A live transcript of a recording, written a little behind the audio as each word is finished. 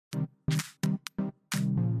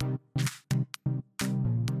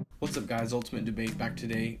What's up guys, Ultimate Debate back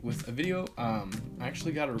today with a video. I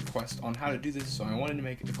actually got a request on how to do this, so I wanted to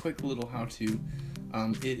make a quick little how-to.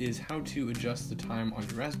 It is how to adjust the time on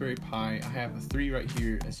your Raspberry Pi. I have a 3 right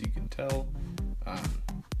here, as you can tell,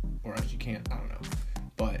 or as you can't, I don't know.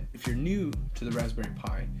 But if you're new to the Raspberry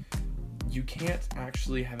Pi, you can't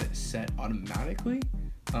actually have it set automatically,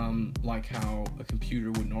 like how a computer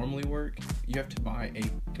would normally work. You have to buy a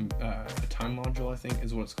time module, I think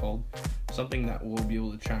is what it's called, something that will be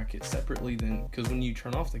able to track it separately. Then, because when you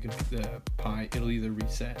turn off the Pi, it'll either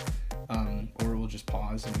reset or it will just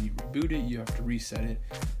pause, and when you reboot it, you have to reset it.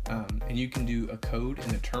 And you can do a code in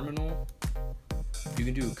the terminal. You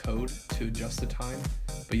can do a code to adjust the time,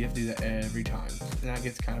 but you have to do that every time, and that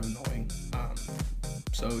gets kind of annoying.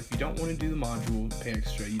 So if you don't want to do the module, pay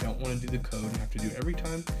extra, you don't want to do the code and have to do it every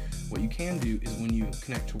time, what you can do is when you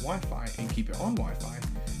connect to Wi-Fi and keep it on Wi-Fi,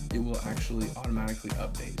 it will actually automatically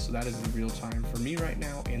update. So that is the real time for me right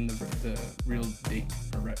now, and the real date,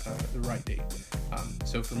 or the right date.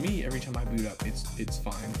 So for me, every time I boot up, it's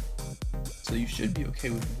fine. So you should be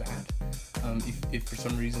okay with that. If for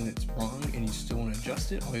some reason it's wrong and you still want to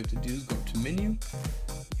adjust it, all you have to do is go to menu,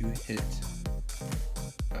 you hit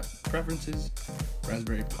preferences,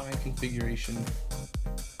 Raspberry Pi configuration,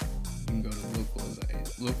 you can go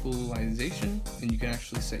to localization, and you can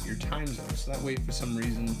actually set your time zone. So that way, if for some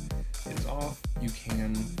reason it is off, you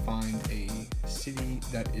can find a city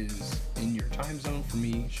that is in your time zone. For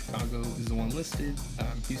me, Chicago is the one listed,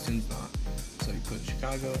 Houston's not. So you put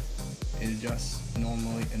Chicago, it adjusts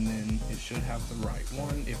normally, and then it should have the right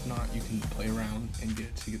one. If not, you can play around and get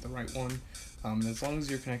it to get the right one. As long as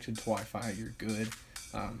you're connected to Wi-Fi, you're good.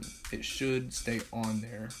 It should stay on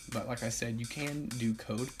there, but like I said, you can do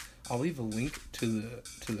code. I'll leave a link to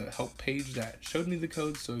the help page that showed me the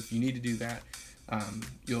code, so if you need to do that,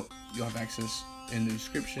 you'll have access in the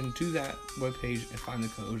description to that webpage and find the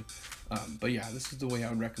code. But yeah, this is the way I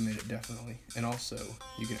would recommend it, definitely. And also,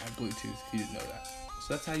 you can add Bluetooth if you didn't know that.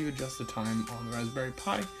 So that's how you adjust the time on the Raspberry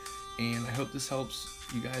Pi, and I hope this helps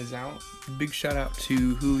you guys out. Big shout out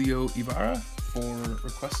to Julio Ibarra for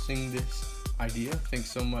requesting this idea.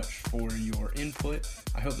 Thanks so much for your input.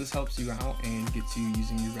 I hope this helps you out and gets you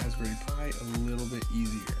using your Raspberry Pi a little bit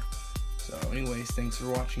easier. So anyways, thanks for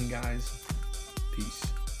watching guys. Peace.